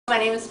My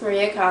name is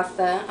Maria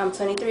Acosta. I'm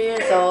 23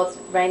 years old.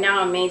 Right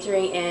now I'm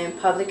majoring in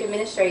public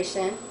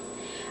administration.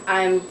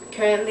 I'm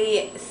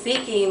currently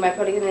seeking my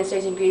public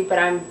administration degree, but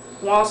I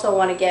also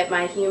want to get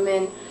my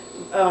human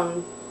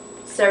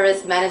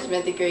service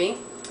management degree.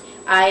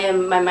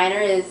 My minor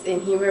is in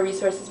human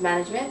resources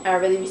management. I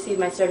already received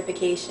my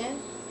certification.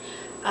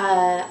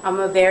 I'm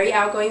a very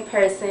outgoing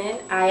person.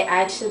 I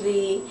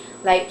actually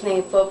like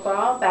playing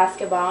football,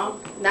 basketball,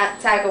 not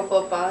tackle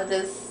football,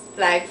 just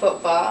flag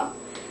football.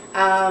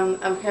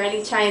 I'm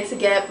currently trying to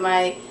get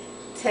my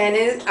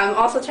tennis. I'm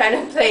also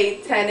trying to play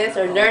tennis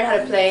or learn how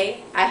to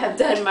play. I have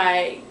done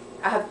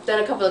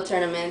a couple of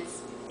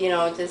tournaments,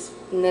 just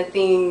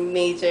nothing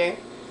major.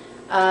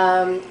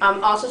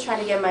 I'm also trying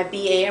to get my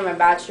BA or my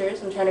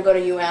bachelor's. I'm trying to go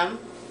to UM.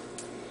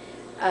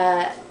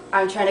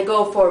 I'm trying to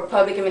go for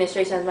public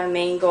administration as my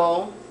main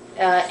goal,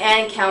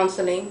 and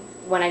counseling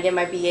when I get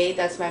my BA.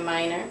 That's my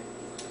minor.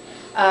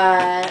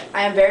 I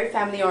am very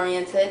family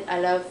oriented. I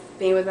love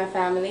being with my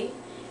family.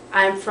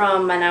 I'm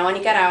from Managua,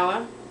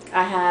 Nicaragua.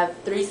 I have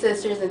 3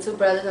 sisters and 2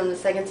 brothers. I'm the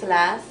second to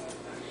last.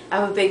 I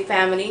have a big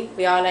family.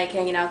 We all like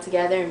hanging out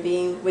together and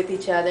being with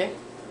each other.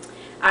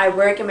 I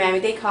work at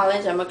Miami-Dade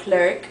College. I'm a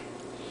clerk.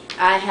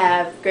 I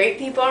have great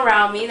people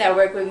around me that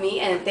work with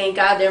me, and thank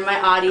God they're my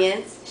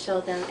audience.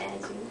 Show them,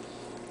 Angie.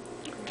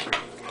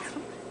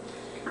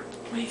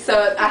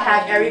 So I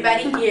have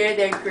everybody here.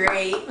 They're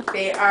great.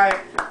 They are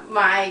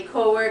my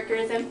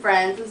co-workers and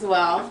friends as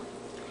well.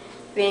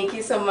 Thank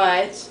you so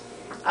much.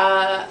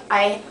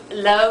 I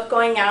love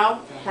going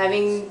out.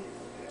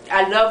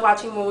 I love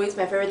watching movies.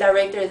 My favorite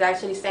director is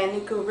actually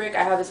Stanley Kubrick.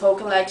 I have his whole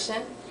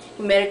collection.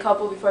 He made a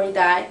couple before he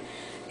died.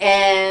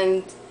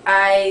 And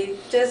I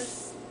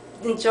just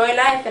enjoy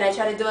life, and I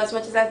try to do as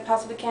much as I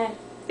possibly can.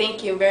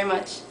 Thank you very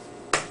much.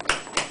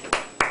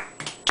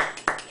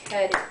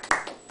 Cut it.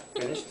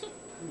 Finished?